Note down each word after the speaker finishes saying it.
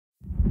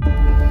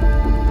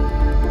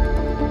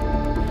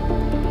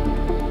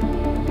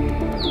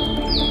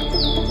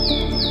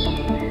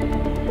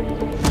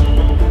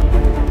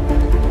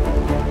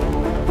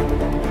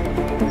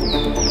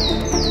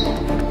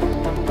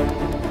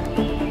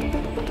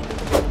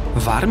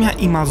Warmia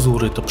i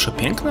Mazury to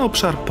przepiękny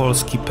obszar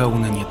Polski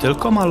pełny nie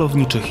tylko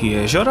malowniczych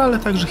jezior, ale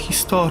także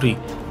historii,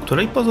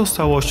 której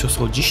pozostałością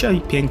są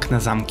dzisiaj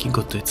piękne zamki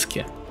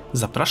gotyckie.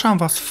 Zapraszam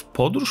Was w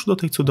podróż do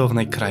tej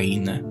cudownej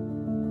krainy.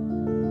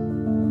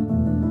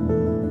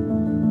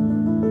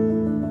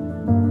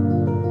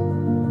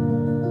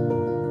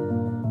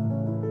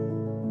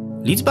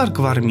 Lidzbark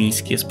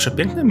Warmiński jest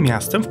przepięknym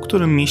miastem, w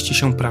którym mieści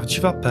się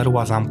prawdziwa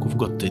perła zamków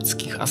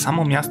gotyckich, a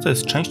samo miasto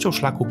jest częścią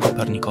szlaku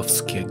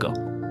kopernikowskiego.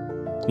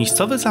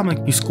 Miejscowy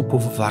Zamek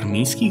Biskupów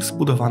Warmińskich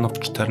zbudowano w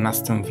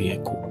XIV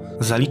wieku.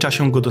 Zalicza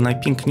się go do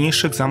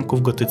najpiękniejszych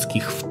zamków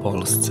gotyckich w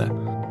Polsce.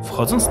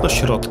 Wchodząc do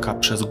środka,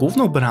 przez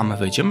główną bramę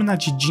wejdziemy na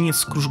dziedziniec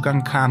z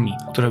krużgankami,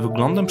 które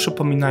wyglądem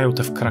przypominają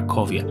te w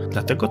Krakowie.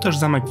 Dlatego też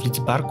zamek w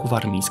Lidzbarku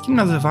Warmińskim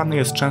nazywany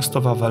jest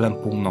często Wawelem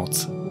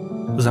Północy.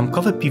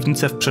 Zamkowe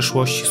piwnice w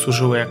przeszłości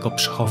służyły jako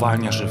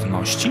przechowalnia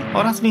żywności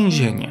oraz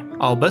więzienie,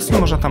 a obecnie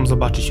można tam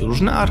zobaczyć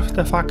różne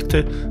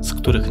artefakty, z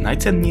których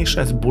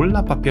najcenniejsza jest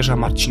bulla papieża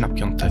Marcina V.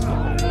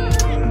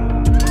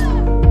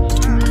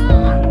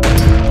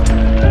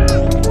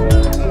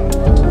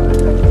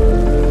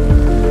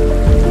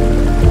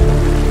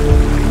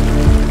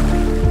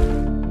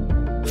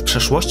 W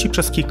przeszłości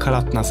przez kilka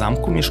lat na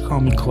zamku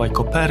mieszkał Mikołaj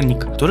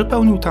Kopernik, który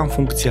pełnił tam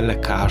funkcję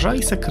lekarza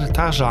i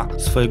sekretarza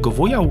swojego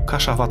wuja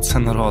Łukasza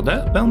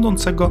Watsenrode,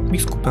 będącego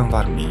biskupem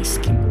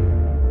warmińskim.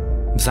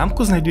 W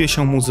zamku znajduje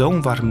się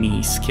Muzeum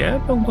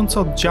Warmińskie, będące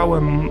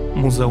oddziałem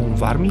Muzeum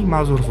Warmii i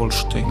Mazur w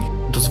Olsztynie.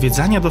 Do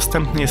zwiedzania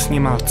dostępny jest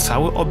niemal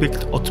cały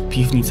obiekt od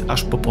piwnic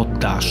aż po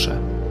poddasze.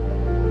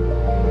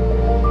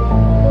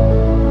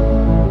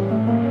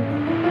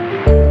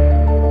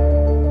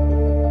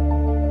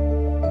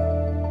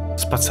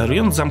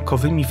 Spacerując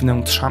zamkowymi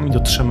wnętrzami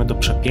dotrzemy do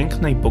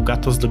przepięknej,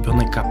 bogato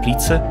zdobionej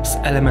kaplicy z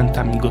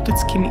elementami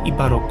gotyckimi i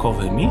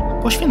barokowymi,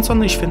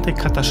 poświęconej świętej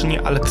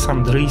Katarzynie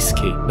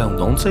Aleksandryjskiej,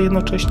 będącej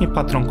jednocześnie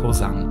patronką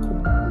zamku.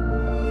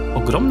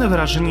 Ogromne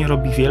wrażenie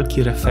robi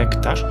wielki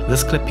refektarz ze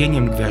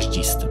sklepieniem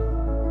gwiaździstym.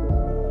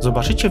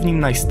 Zobaczycie w nim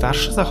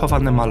najstarsze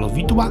zachowane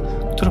malowidła,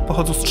 które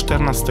pochodzą z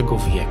XIV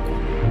wieku.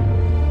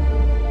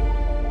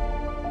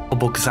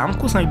 Obok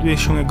zamku znajduje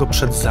się jego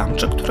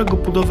przedzamcze, którego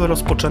budowę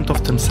rozpoczęto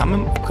w tym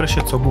samym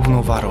okresie co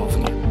główną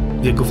warownię.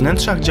 W jego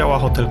wnętrzach działa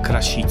hotel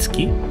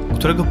Krasicki,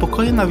 którego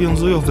pokoje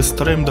nawiązują w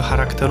historię do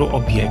charakteru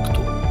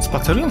obiektu.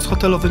 Spacerując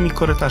hotelowymi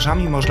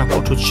korytarzami można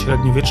poczuć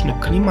średniowieczny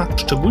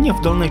klimat, szczególnie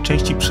w dolnej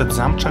części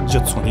przedzamcza, gdzie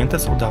odsłonięte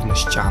są dawne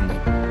ściany.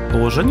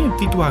 Położenie w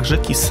widłach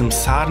rzeki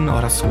Symsarny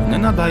oraz Rynie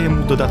nadaje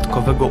mu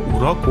dodatkowego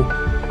uroku,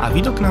 a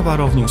widok na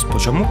warownię z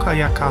poziomu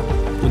kajaka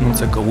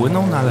płynącego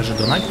Łyną należy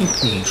do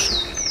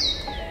najpiękniejszych.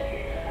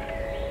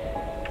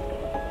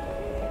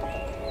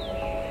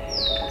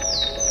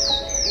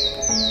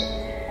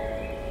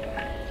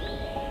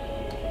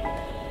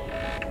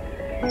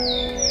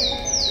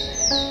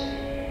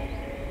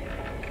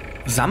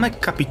 Zamek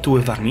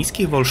Kapituły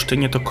Warmińskiej w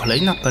Olsztynie to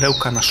kolejna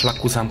perełka na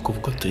szlaku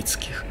zamków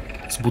gotyckich.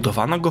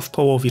 Zbudowano go w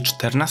połowie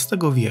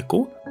XIV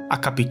wieku, a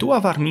kapituła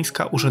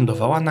warmińska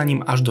urzędowała na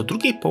nim aż do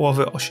drugiej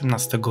połowy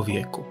XVIII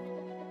wieku.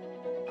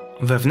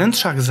 We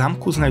wnętrzach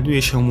zamku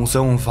znajduje się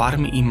Muzeum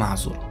Warmii i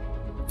Mazur.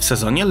 W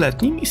sezonie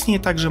letnim istnieje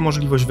także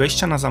możliwość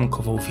wejścia na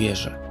zamkową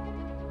wieżę.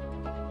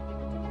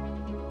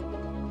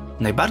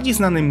 Najbardziej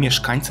znanym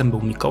mieszkańcem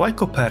był Mikołaj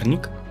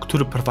Kopernik,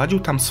 który prowadził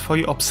tam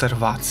swoje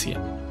obserwacje.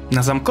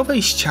 Na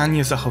zamkowej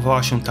ścianie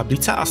zachowała się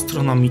tablica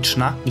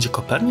astronomiczna, gdzie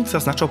Kopernik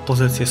zaznaczał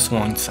pozycję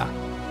Słońca.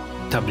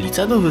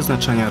 Tablica do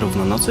wyznaczania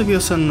równonocy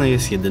wiosennej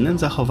jest jedynym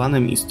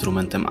zachowanym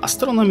instrumentem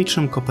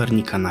astronomicznym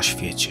Kopernika na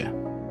świecie.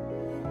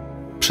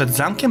 Przed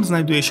zamkiem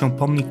znajduje się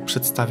pomnik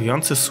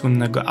przedstawiający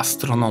słynnego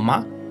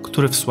astronoma,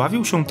 który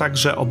wsławił się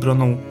także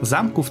obroną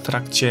zamku w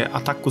trakcie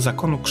ataku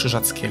zakonu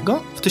krzyżackiego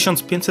w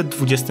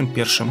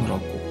 1521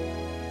 roku.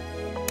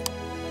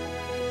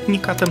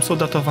 Unikatem są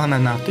datowane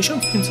na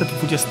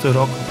 1520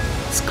 rok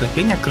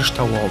sklepienia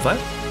kryształowe,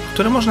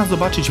 które można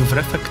zobaczyć w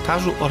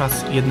refektarzu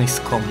oraz jednej z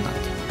komnat.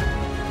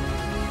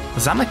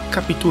 Zamek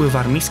Kapituły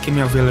Warmińskie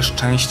miał wiele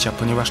szczęścia,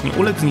 ponieważ nie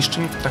uległ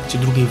zniszczeniu w trakcie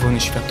II wojny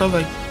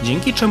światowej,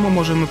 dzięki czemu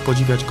możemy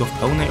podziwiać go w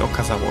pełnej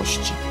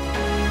okazałości.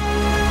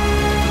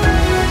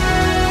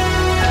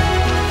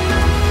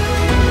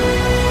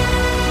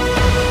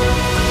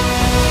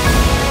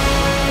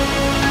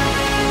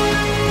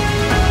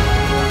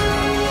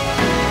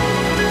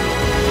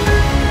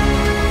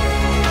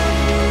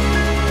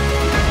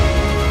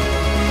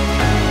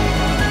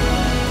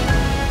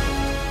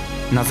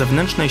 Na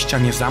zewnętrznej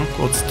ścianie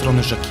zamku od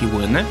strony rzeki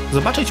Łyny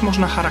zobaczyć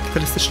można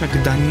charakterystyczne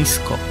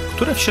gdanisko,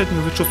 które w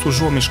średniowieczu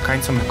służyło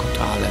mieszkańcom jako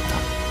toaleta.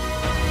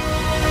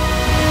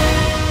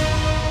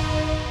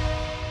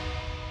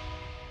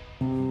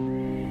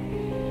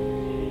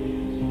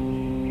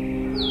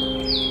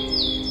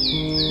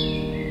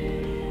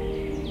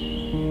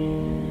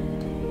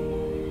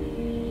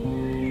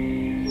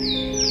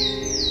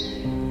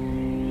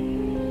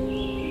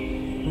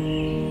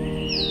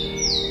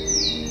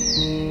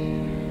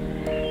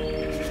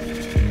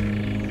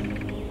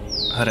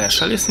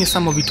 Reszel jest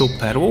niesamowitą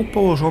perłą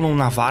położoną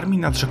na Warmii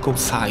nad rzeką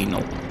Sajną.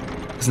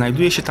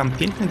 Znajduje się tam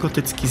piękny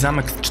gotycki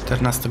zamek z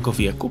XIV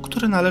wieku,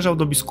 który należał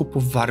do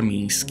biskupów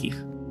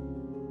warmińskich.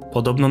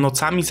 Podobno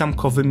nocami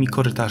zamkowymi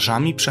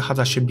korytarzami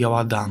przechadza się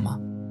biała dama.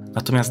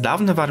 Natomiast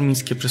dawne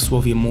warmińskie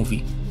przysłowie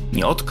mówi: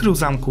 nie odkrył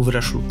zamku w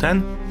Reszlu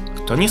ten,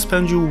 kto nie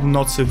spędził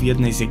nocy w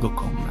jednej z jego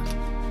komnat.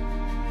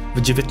 W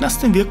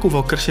XIX wieku w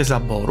okresie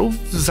zaborów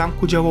w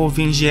zamku działało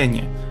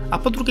więzienie, a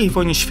po II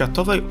wojnie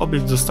światowej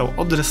obiekt został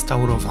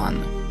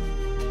odrestaurowany.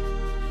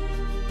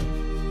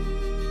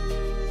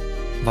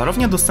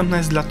 Warownia dostępna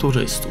jest dla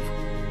turystów,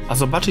 a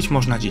zobaczyć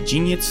można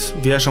dziedziniec,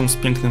 wieżę z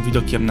pięknym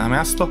widokiem na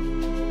miasto,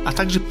 a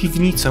także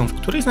piwnicę, w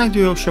której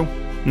znajdują się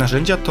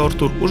narzędzia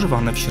tortur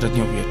używane w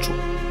średniowieczu.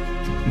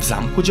 W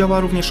zamku działa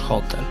również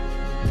hotel.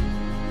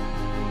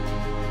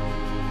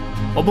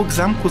 Obok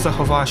zamku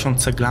zachowała się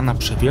ceglana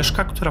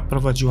przewieżka, która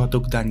prowadziła do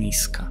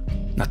Gdaniska.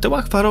 Na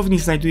tyłach warowni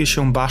znajduje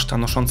się baszta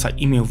nosząca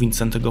imię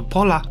Wincentego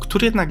Pola,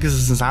 który jednak z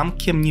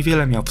zamkiem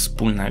niewiele miał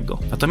wspólnego.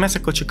 Natomiast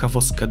jako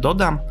ciekawostkę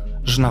dodam,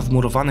 że na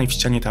wmurowanej w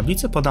ścianie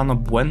tablicy podano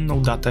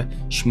błędną datę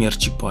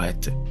śmierci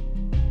poety.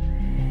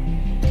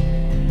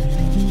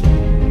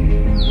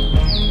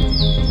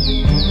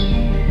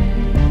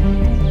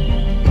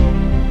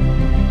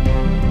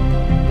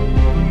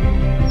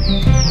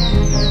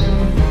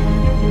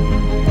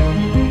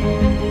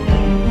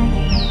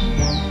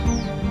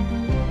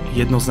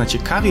 Jedną z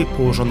najciekawiej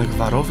położonych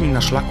warowni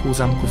na szlaku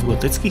zamków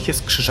gotyckich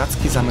jest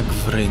krzyżacki zamek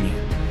w Rynie.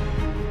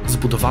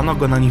 Zbudowano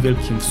go na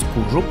niewielkim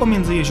wzgórzu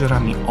pomiędzy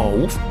jeziorami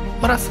Ołów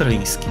oraz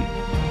Ryńskim.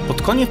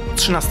 Pod koniec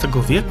XIII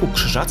wieku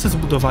krzyżacy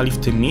zbudowali w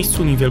tym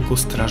miejscu niewielką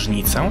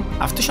strażnicę,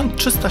 a w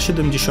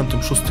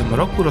 1376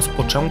 roku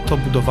rozpoczęto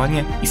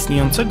budowanie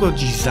istniejącego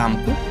dziś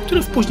zamku,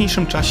 który w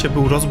późniejszym czasie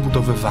był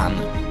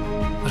rozbudowywany.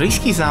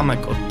 Ryński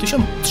zamek od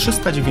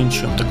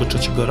 1393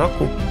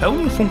 roku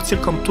pełnił funkcję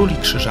komtuli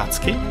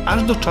krzyżackiej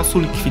aż do czasu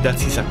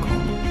likwidacji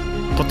zakonu.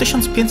 Po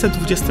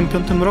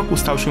 1525 roku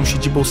stał się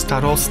siedzibą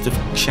starosty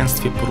w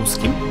księstwie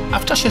pruskim, a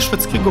w czasie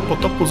szwedzkiego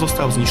potopu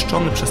został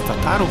zniszczony przez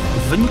Tatarów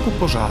w wyniku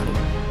pożaru.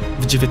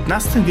 W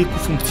XIX wieku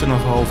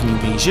funkcjonowało w nim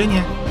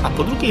więzienie, a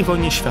po II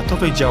wojnie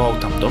światowej działał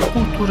tam dom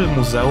kultury,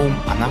 muzeum,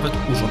 a nawet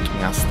urząd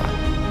miasta.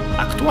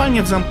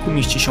 Aktualnie w zamku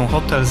mieści się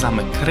hotel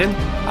Zamek Ryn,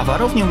 a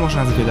warownię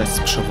można zwiedzać z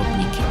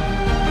przewodnikiem.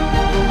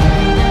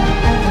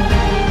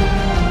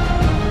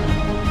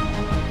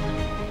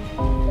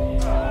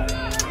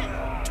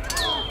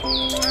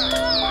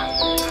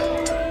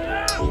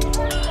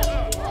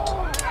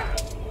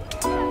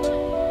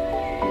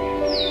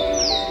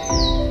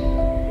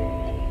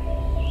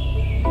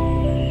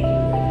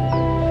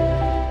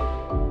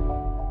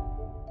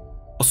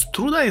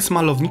 Ostróda jest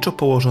malowniczo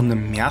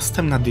położonym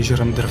miastem nad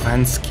jeziorem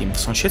Drwęckim, w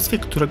sąsiedztwie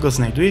którego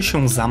znajduje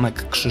się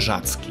Zamek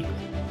Krzyżacki.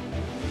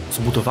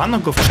 Zbudowano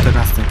go w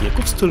XIV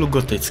wieku w stylu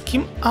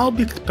gotyckim, a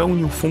obiekt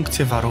pełnił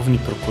funkcję warowni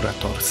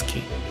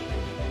prokuratorskiej.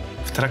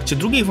 W trakcie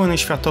II wojny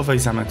światowej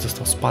zamek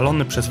został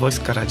spalony przez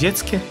wojska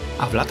radzieckie,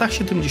 a w latach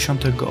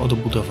 70. go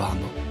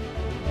odbudowano.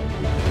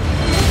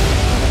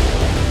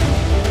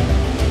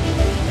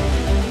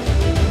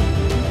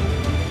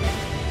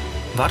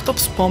 Warto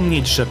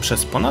wspomnieć, że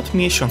przez ponad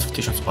miesiąc w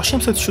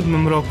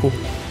 1807 roku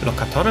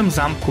lokatorem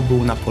zamku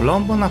był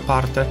Napoleon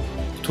Bonaparte,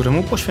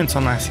 któremu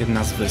poświęcona jest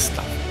jedna z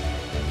wystaw.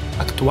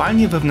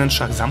 Aktualnie we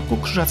wnętrzach Zamku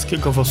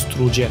Krzyżackiego w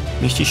Ostródzie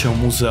mieści się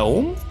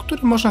muzeum, w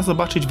którym można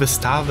zobaczyć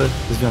wystawy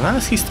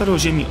związane z historią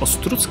ziemi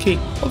ostródzkiej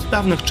od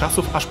dawnych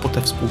czasów aż po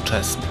te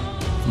współczesne.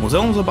 W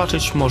muzeum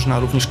zobaczyć można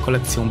również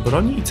kolekcję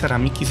broni i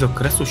ceramiki z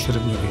okresu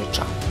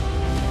średniowiecza.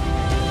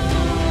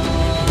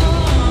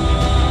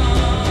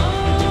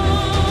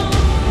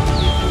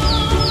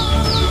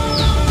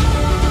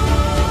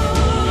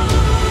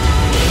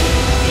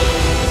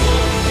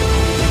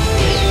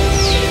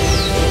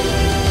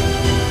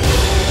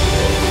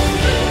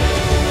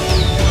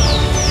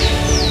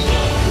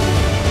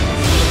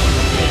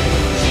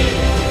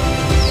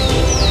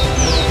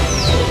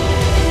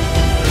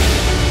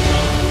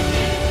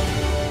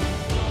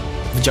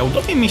 W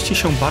Działdowie mieści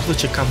się bardzo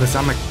ciekawy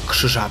zamek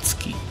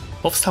krzyżacki.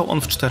 Powstał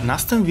on w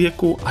XIV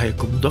wieku, a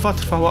jego budowa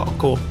trwała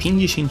około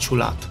 50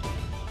 lat.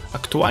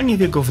 Aktualnie w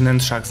jego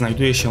wnętrzach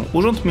znajduje się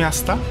Urząd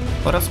Miasta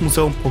oraz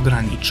Muzeum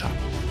Pogranicza.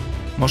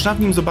 Można w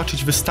nim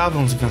zobaczyć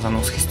wystawę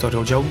związaną z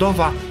historią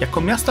Działdowa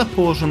jako miasta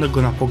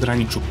położonego na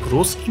pograniczu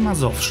Prus i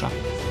Mazowsza.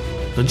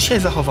 Do dzisiaj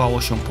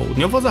zachowało się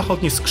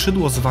południowo-zachodnie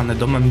skrzydło zwane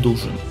Domem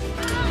Dużym.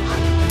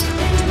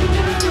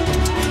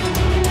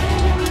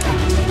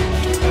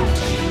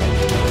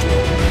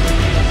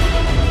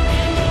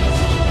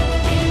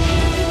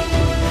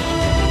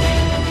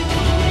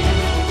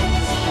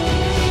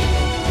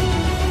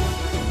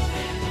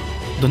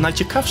 Do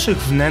najciekawszych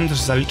wnętrz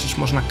zaliczyć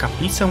można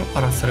kaplicę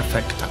oraz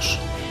refektarz.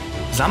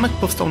 Zamek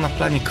powstał na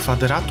planie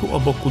kwadratu o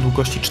boku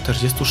długości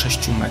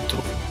 46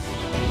 metrów.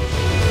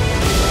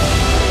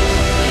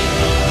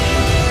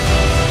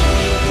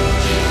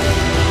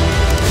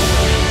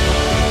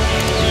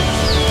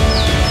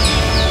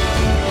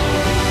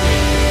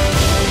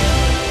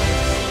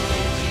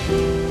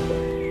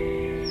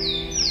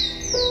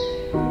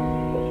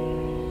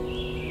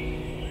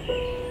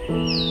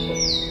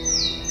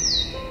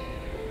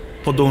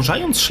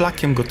 Podążając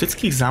szlakiem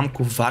gotyckich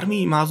zamków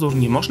Warmii i Mazur,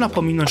 nie można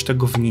pominąć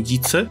tego w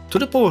Nidzicy,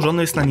 który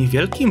położony jest na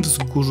niewielkim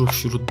wzgórzu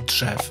wśród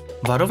drzew.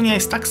 Warownia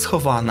jest tak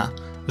schowana,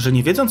 że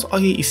nie wiedząc o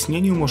jej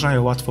istnieniu można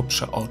ją łatwo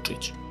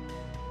przeoczyć.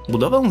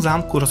 Budowę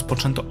zamku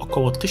rozpoczęto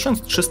około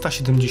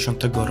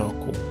 1370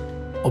 roku.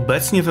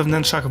 Obecnie we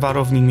wnętrzach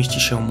warowni mieści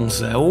się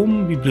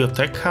muzeum,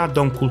 biblioteka,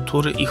 dom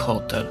kultury i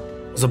hotel.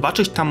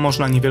 Zobaczyć tam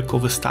można niewielką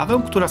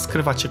wystawę, która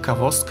skrywa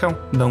ciekawostkę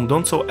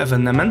będącą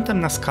ewenementem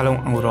na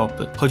skalę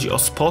Europy. Chodzi o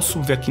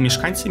sposób, w jaki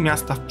mieszkańcy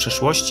miasta w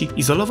przeszłości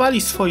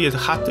izolowali swoje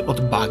chaty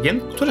od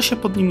bagien, które się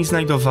pod nimi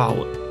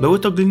znajdowały. Były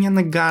to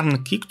gliniane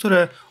garnki,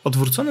 które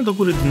odwrócone do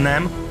góry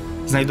dnem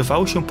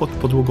znajdowały się pod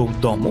podłogą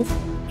domów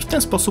i w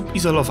ten sposób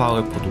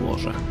izolowały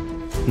podłoże.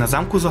 Na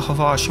zamku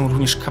zachowała się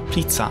również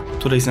kaplica, w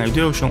której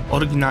znajdują się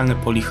oryginalne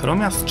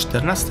polichromia z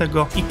XIV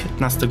i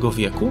XV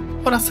wieku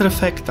oraz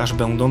refektarz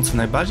będący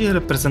najbardziej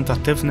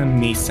reprezentatywnym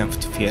miejscem w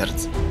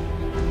twierdzy.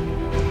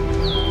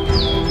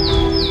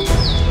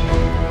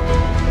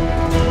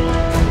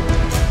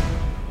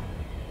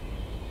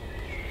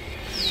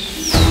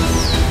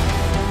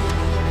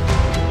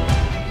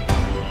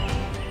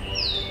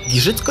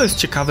 Giżycko jest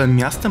ciekawym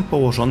miastem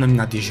położonym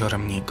nad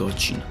jeziorem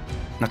Niegodzin.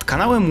 Nad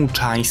kanałem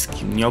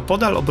Łuczańskim,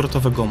 nieopodal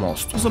obrotowego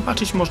mostu,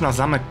 zobaczyć można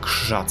zamek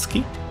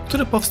krzyżacki,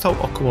 który powstał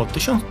około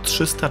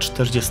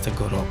 1340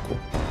 roku.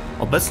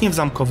 Obecnie w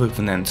zamkowych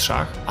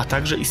wnętrzach, a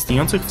także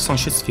istniejących w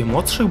sąsiedztwie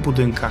młodszych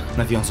budynkach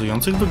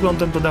nawiązujących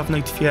wyglądem do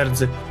dawnej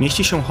twierdzy,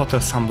 mieści się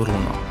hotel San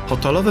Bruno.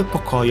 Hotelowe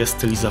pokoje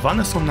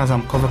stylizowane są na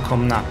zamkowe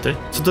komnaty,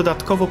 co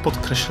dodatkowo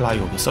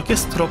podkreślają wysokie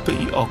stropy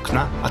i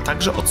okna, a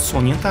także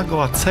odsłonięta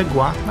goła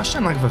cegła na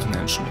ścianach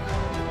wewnętrznych.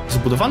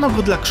 Zbudowano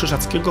go dla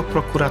krzyżackiego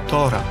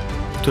prokuratora,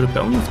 który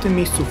pełnił w tym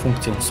miejscu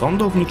funkcję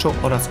sądowniczą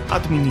oraz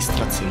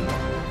administracyjną.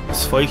 W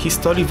swojej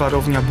historii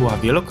warownia była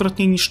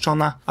wielokrotnie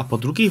niszczona, a po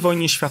II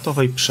wojnie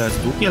światowej przez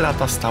długie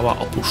lata stała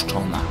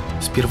opuszczona.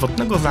 Z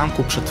pierwotnego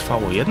zamku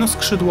przetrwało jedno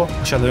skrzydło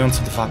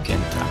posiadające 2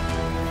 piętra.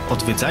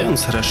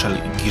 Odwiedzając Reszel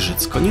i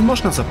Giżycko nie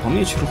można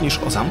zapomnieć również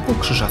o zamku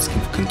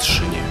krzyżackim w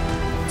Kętrzynie.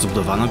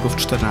 Zbudowano go w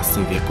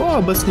XIV wieku, a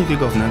obecnie w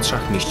jego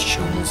wnętrzach mieści się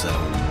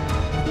muzeum.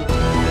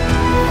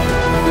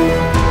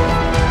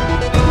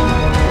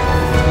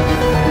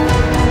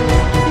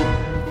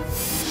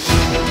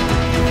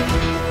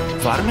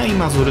 Warmia i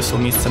Mazury są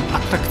miejscem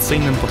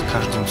atrakcyjnym pod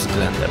każdym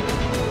względem.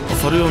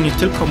 Oferują nie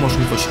tylko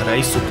możliwość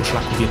rejsu po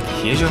szlaku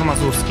Wielkich Jezior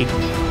Mazurskich,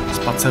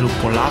 spaceru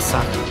po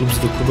lasach lub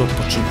zwykłego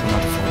odpoczynku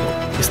nad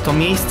wodą. Jest to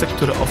miejsce,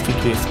 które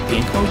obfituje w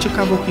piękną i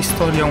ciekawą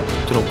historię,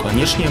 którą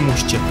koniecznie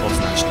musicie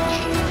poznać na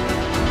żywo.